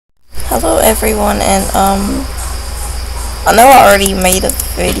Hello everyone, and I know I already made a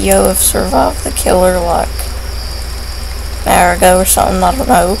video of Survive the Killer like an hour ago or something, I don't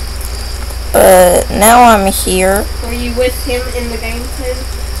know. But now I'm here. Were you with him in the game too?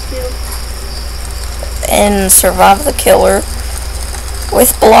 Still? In Survive the Killer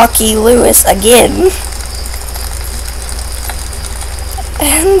with Blocky Lewis again.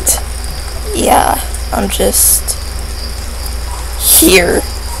 And yeah, I'm just here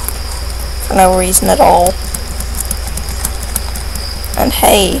for no reason at all. And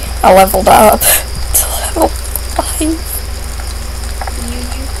hey, I leveled up to level 5.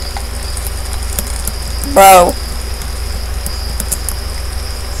 Bro.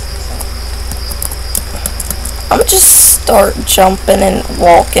 I'm just start jumping and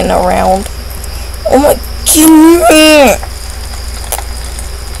walking around. Oh my god.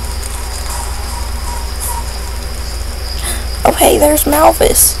 Oh hey, there's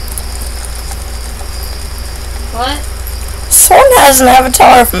Malvis. What? Someone has an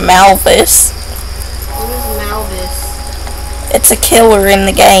avatar of Malvis. What is Malvis? It's a killer in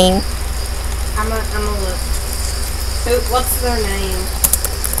the game. I'm a look. What's their name?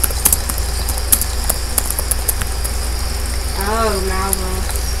 Oh, Malvis.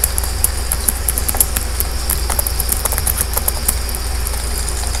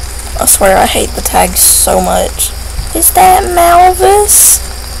 I swear I hate the tags so much. Is that Malvis?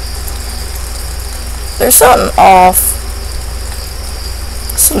 There's something off.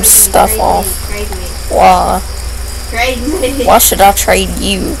 Some stuff off. Trade me. Why? Trade me. Why should I trade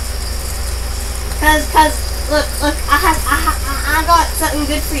you? Cause, look, I got something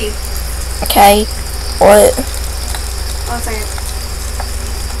good for you. Okay. What? 1 second.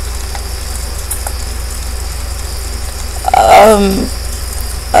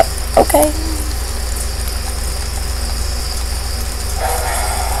 Okay.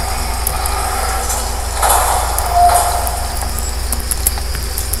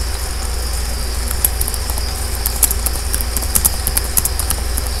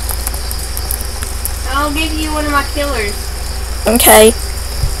 I'll give you one of my killers. Okay.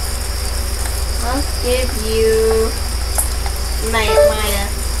 I'll give you Maya.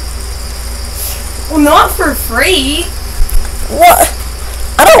 Well, not for free. What?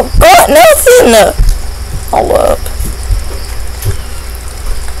 I don't got nothing. Hold up.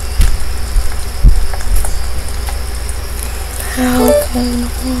 How can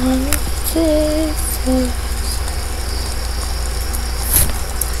one take this?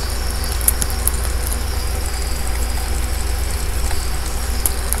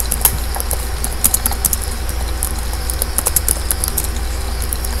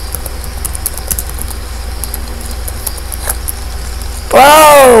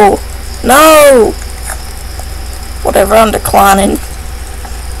 Bro! No! Whatever, I'm declining.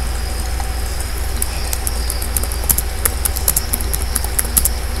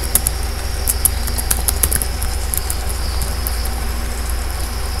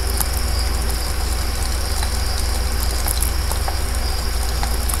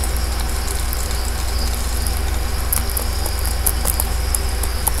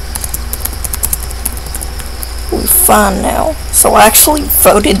 We're fine now. So I actually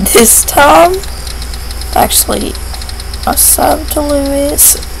voted this time. Actually, I subbed to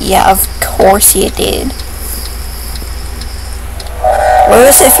Lewis. Yeah, of course you did.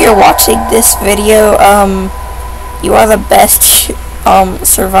 Lewis, if you're watching this video, you are the best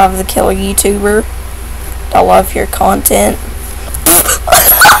Survive the Killer YouTuber. I love your content.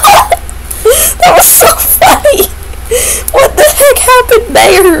 That was so funny. What the heck happened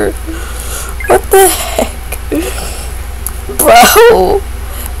there? What the heck?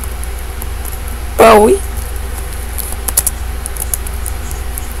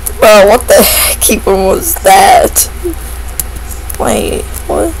 Bro, what the heck even was that? Wait,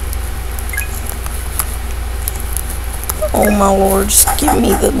 what? Oh my lord, just give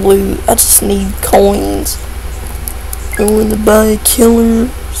me the loot. I just need coins. Going to buy a killer.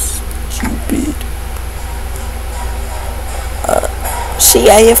 Stupid. She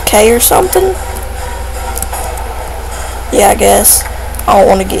AFK or something? Yeah, I guess. I don't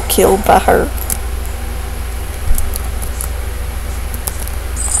want to get killed by her.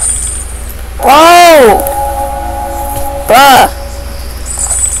 Whoa! Bruh!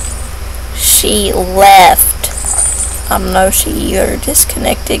 She left. I don't know, she either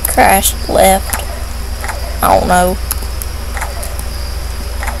disconnected, crashed, left. I don't know.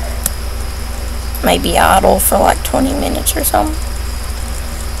 Maybe idle for like 20 minutes or something.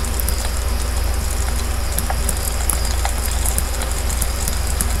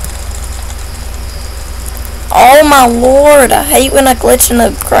 Oh my lord, I hate when I glitch in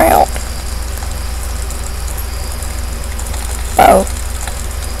the ground. Oh.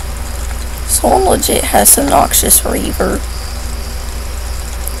 Someone legit has a Noxious Reaver.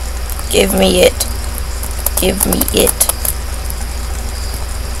 Give me it. Give me it.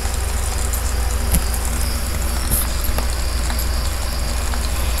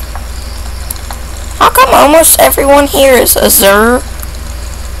 How come almost everyone here is Azure?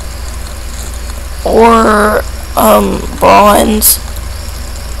 Or, bronze?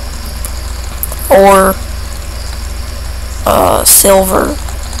 Or, silver?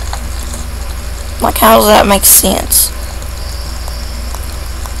 Like, how does that make sense?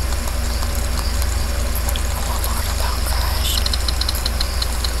 Oh Lord, I about crashed.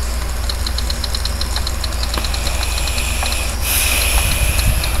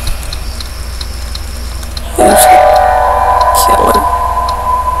 Who's the killer?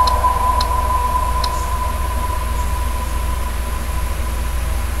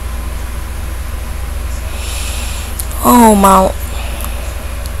 Oh my.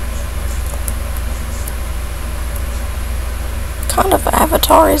 What kind of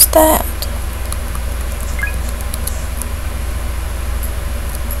avatar is that?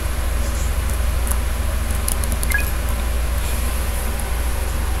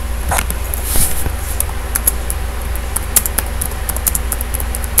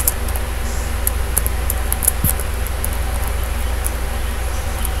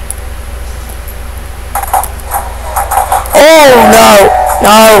 Oh no!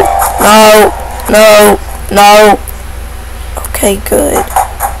 No! No! No! No! Okay, good.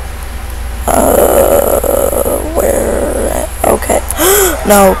 Where? Okay.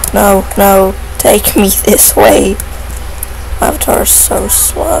 No, no, no. Take me this way. My avatar is so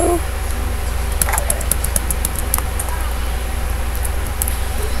slow.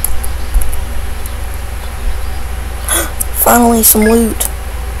 Finally, some loot.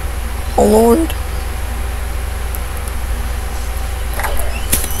 Oh Lord.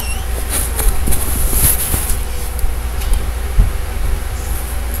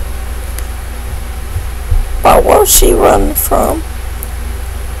 Where'd she run from?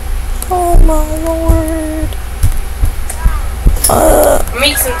 Oh my Lord.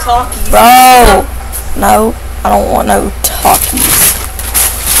 Make some talkies. Bro! No, I don't want no talkies.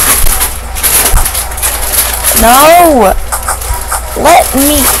 No! Let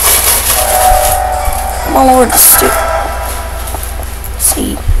me. My Lord,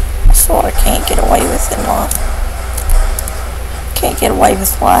 see, that's what I can't get away with in life. Can't get away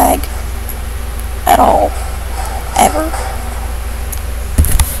with lag. At all. Ever.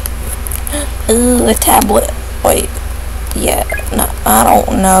 Ooh, a tablet. Wait. Yeah, no, I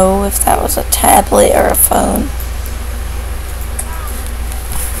don't know if that was a tablet or a phone.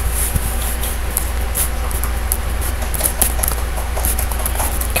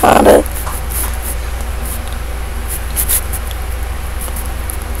 Kinda.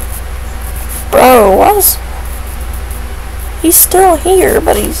 Bro, he's still here,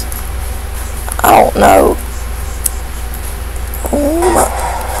 but I don't know. Oh my.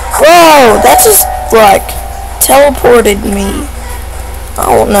 Bro, that just, like, teleported me. I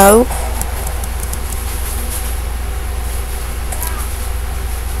don't know.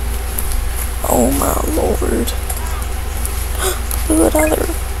 Oh my Lord. Ooh, another.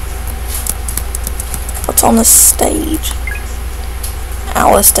 What's on the stage?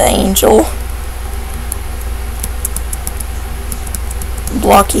 Alice the Angel.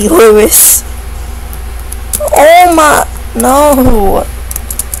 Blocky Lewis. Oh my. No.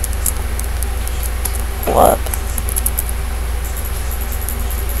 What?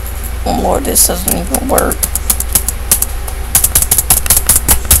 Oh Lord, this doesn't even work.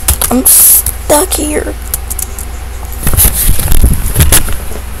 I'm stuck here.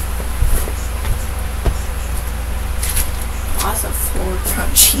 Why's the floor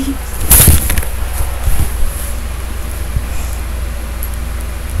crunchy?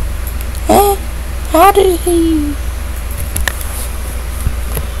 Huh? How did he?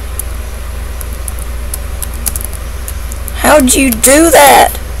 How'd you do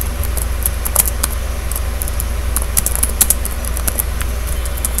that?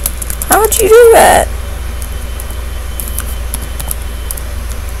 How'd you do that?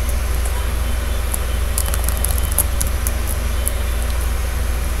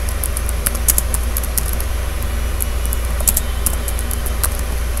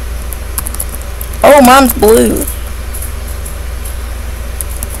 Oh, mine's blue.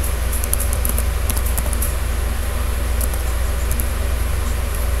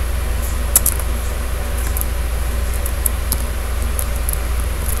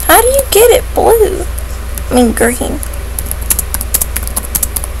 How do you get it blue? I mean green.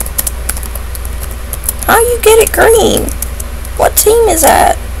 How you get it green? What team is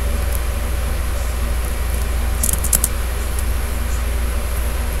that?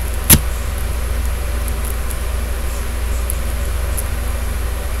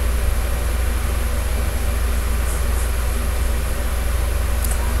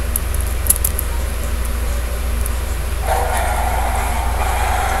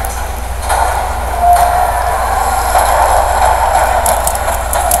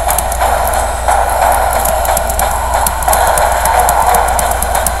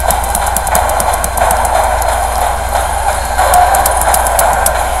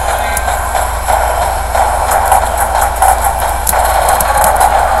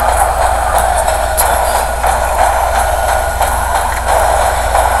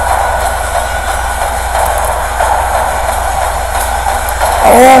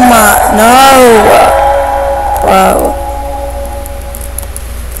 Oh my, no, bro.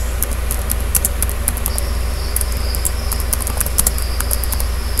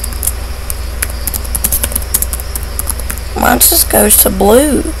 Mine just goes to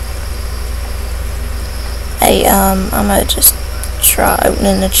blue. Hey, I'm gonna just try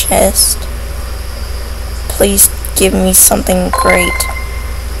opening the chest. Please give me something great.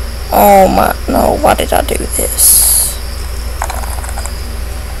 Oh my, no, why did I do this?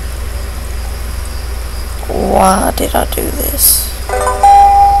 Why did I do this?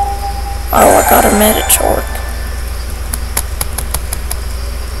 Oh, I got a Medichork.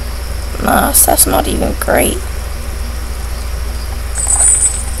 Nice, that's not even great.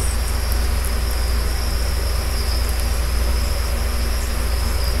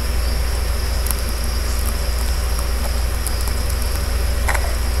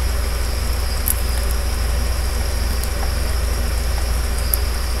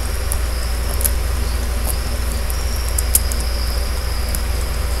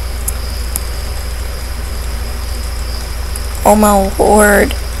 Oh my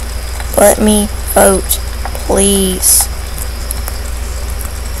lord, let me vote, please.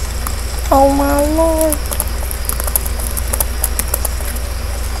 Oh my lord.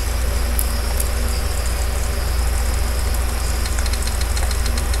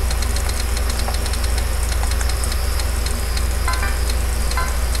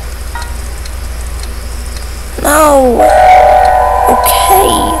 No.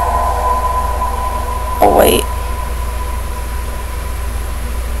 Okay. Oh wait.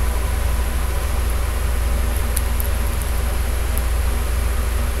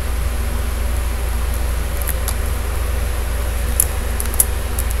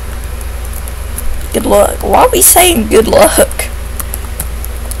 Good luck. Why are we saying good luck?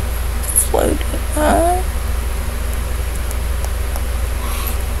 It's loaded.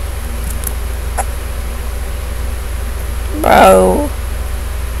 Bro.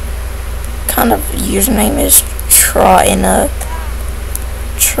 Kind of username is Trotina.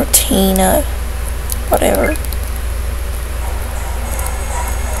 Whatever.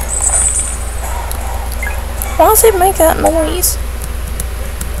 Why does it make that noise?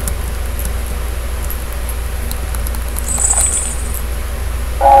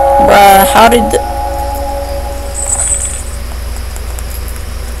 Bruh, how did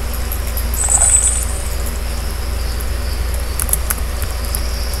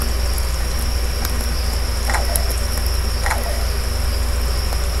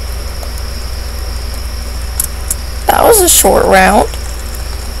that was a short round.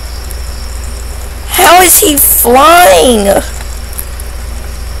 How is he flying?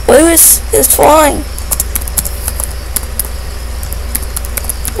 Lewis is flying.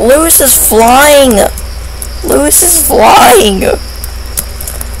 Lewis is flying. Lewis is flying.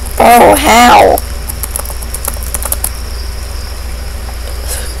 Oh, how?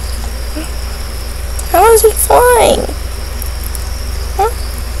 How is he flying? Huh?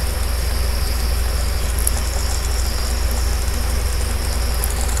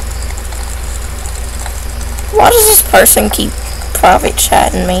 Why does this person keep private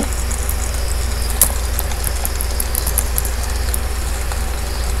chatting me?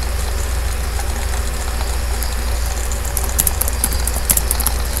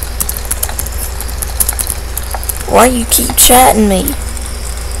 Why you keep chatting me?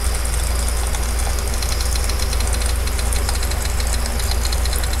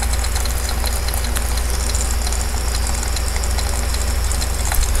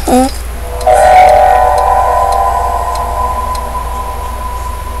 Huh?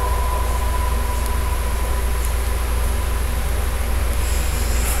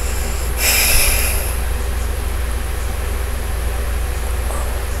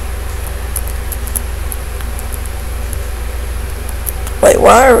 Wait,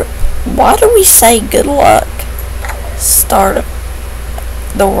 why do we say good luck? Stop. start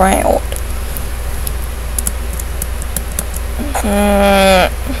the round.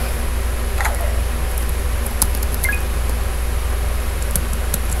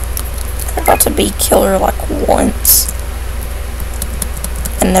 I got to be killer like once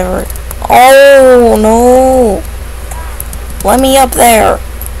and never. Oh no! Let me up there.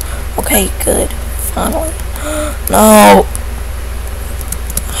 Okay, good. Finally. No!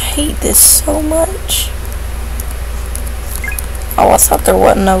 I hate this so much. Oh, I thought there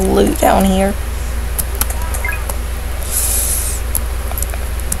wasn't no loot down here.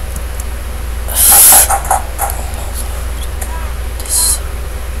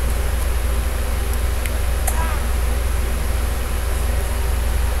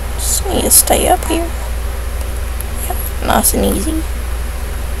 Just need to stay up here. Yep, nice and easy.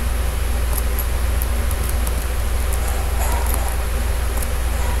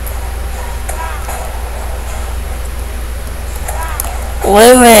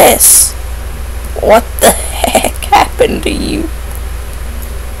 Lewis! What the heck happened to you?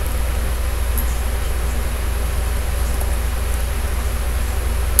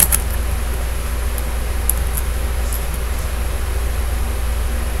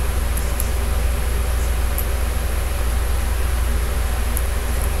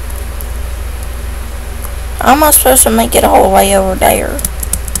 How am I supposed to make it all the way over there?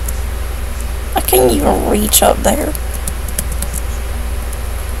 I can't even reach up there.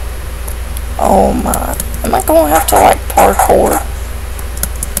 Oh my. Am I gonna have to like parkour?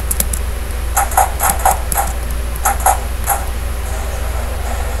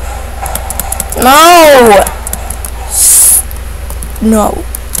 No! No.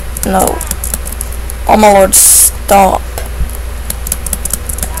 No. Oh my lord, stop.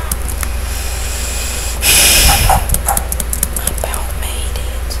 I about made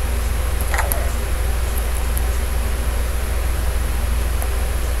it.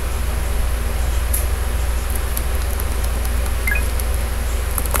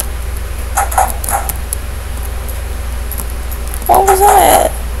 What was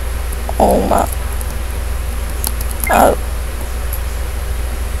that? Oh my. Oh.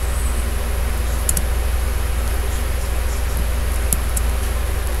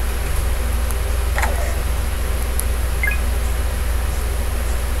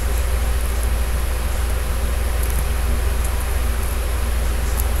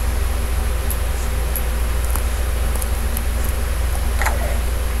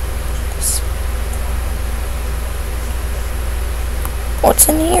 What's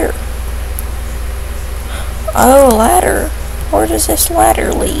in here? Oh, ladder. Where does this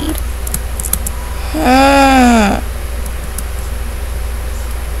ladder lead?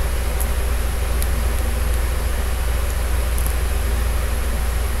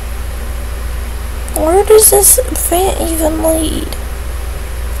 Where does this vent even lead?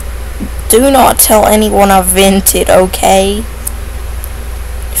 Do not tell anyone I vented, okay?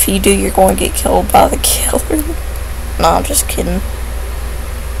 If you do, you're going to get killed by the killer. No, I'm just kidding.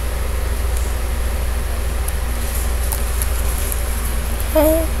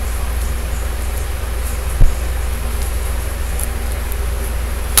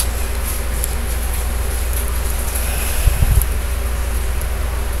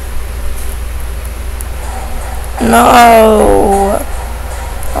 No,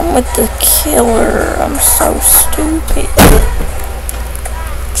 I'm with the killer. I'm so stupid.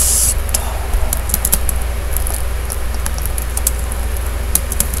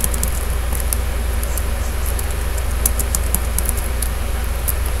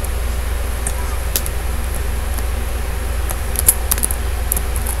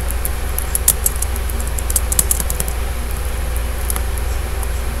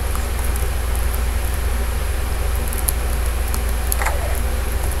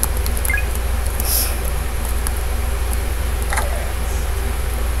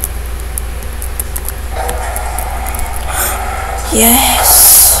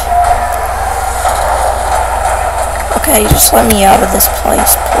 Yes. Okay, just let me out of this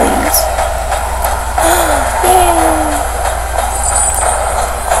place, please. Yay.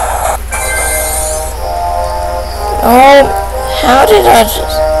 Oh, how did I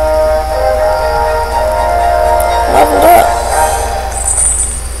just leveled up?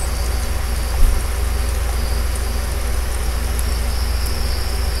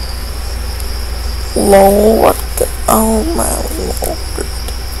 Lol, what the? Oh my lord.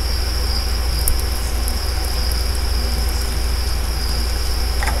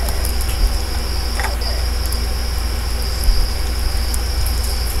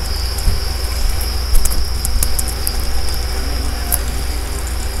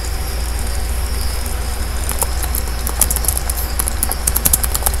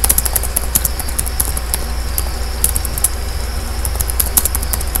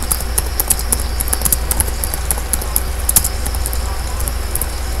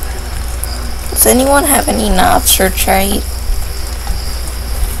 Does anyone have any knives or trade?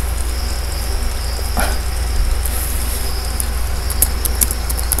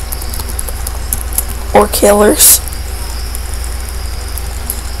 Or killers?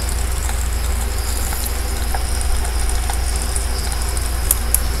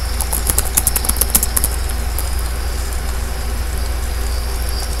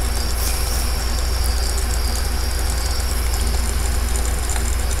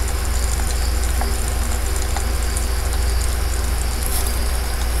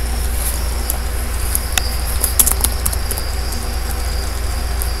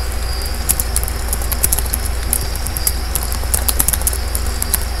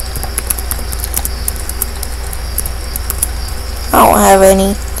 I don't have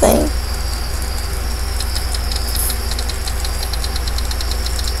anything.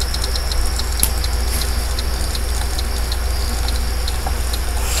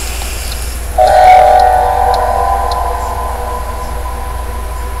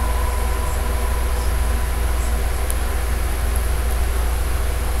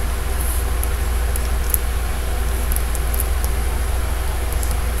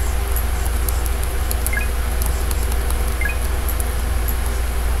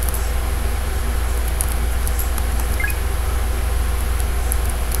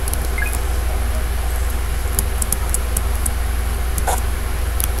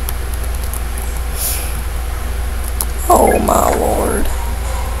 Oh my lord.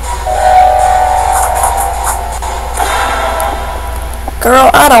 Girl,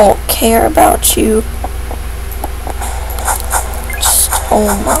 I don't care about you. Just, oh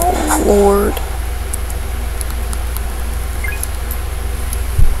my lord.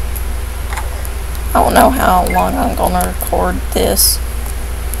 I don't know how long I'm gonna record this.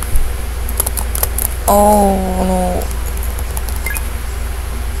 Oh no.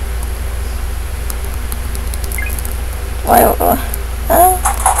 Wait,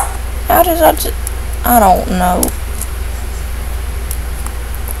 how did I don't know.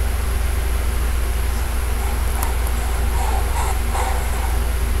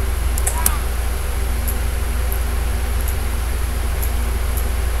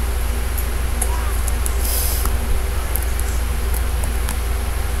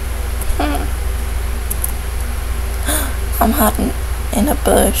 I'm hiding in a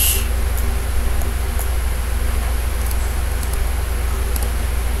bush.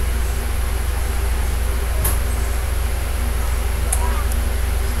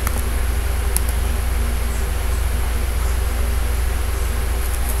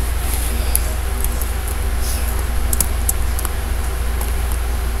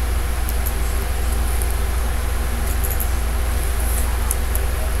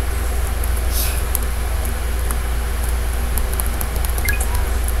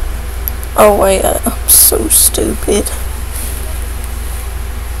 Oh wait, I'm so stupid.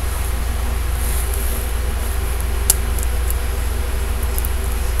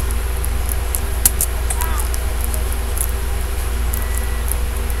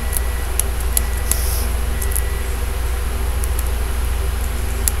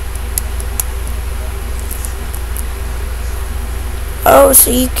 Oh,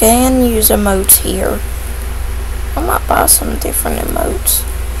 so you can use emotes here. I might buy some different emotes.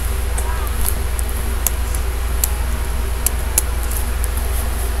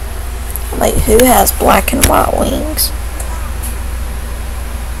 Like, who has black and white wings?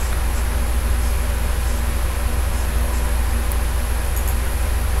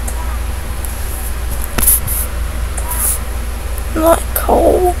 Not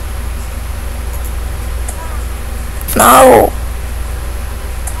Cole. No.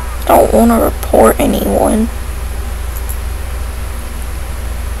 I don't want to report anyone.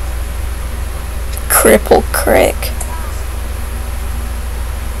 Cripple Crick.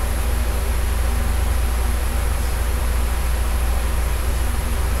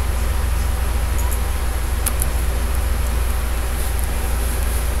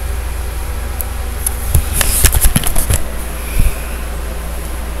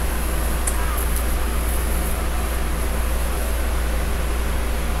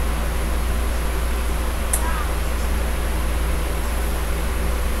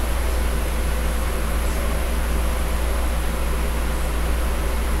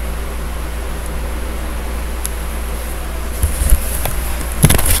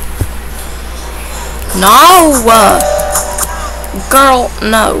 No! Girl,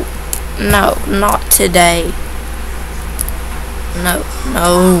 no. No, not today. No,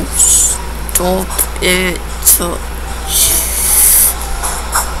 no. Stop it.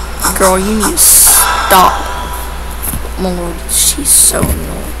 Girl, you need to stop. My lord, she's so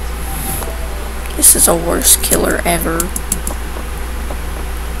annoying. This is the worst killer ever.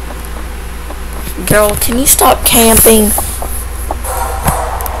 Girl, can you stop camping?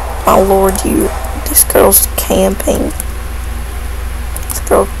 My lord, this girl's camping. This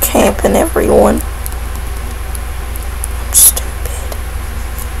girl camping everyone. I'm stupid.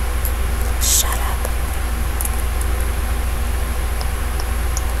 Shut up.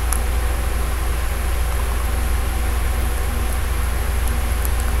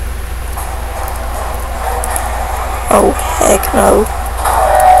 Oh, heck no.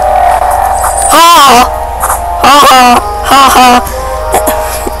 Ha! Ha ha ha!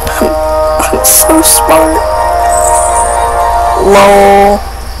 I'm so smart. Lol.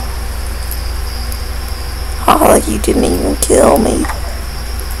 Haha, you didn't even kill me.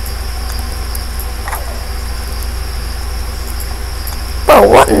 Bro,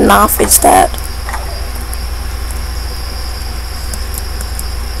 what knife is that?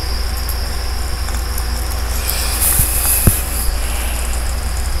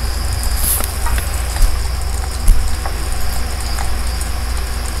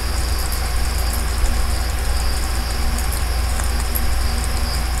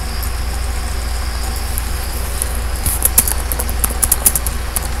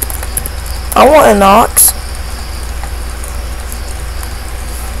 I want an ox.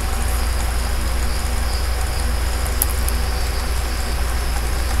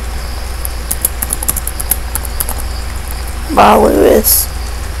 Bye, Lewis.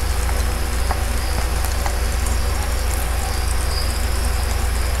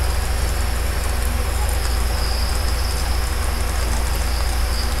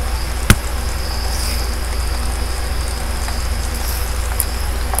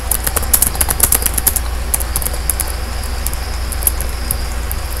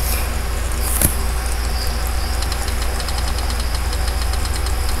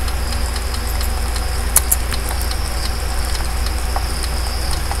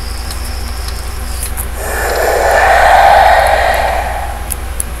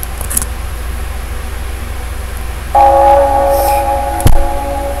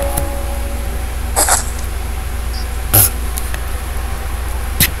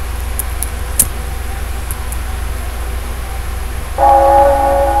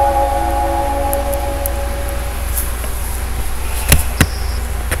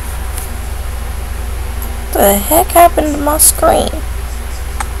 What the heck happened to my screen?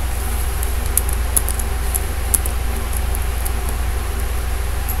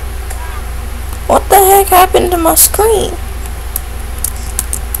 What the heck happened to my screen?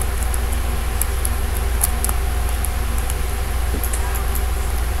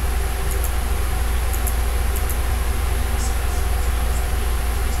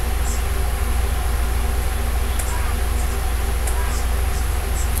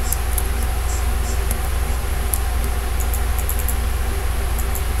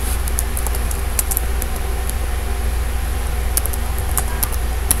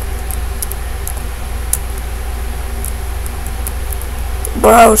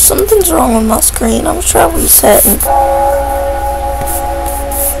 Bro, something's wrong with my screen. I'm try resetting.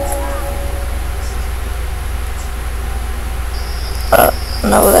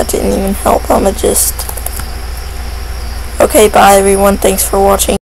 No, that didn't even help. I'ma just... Okay, bye everyone. Thanks for watching.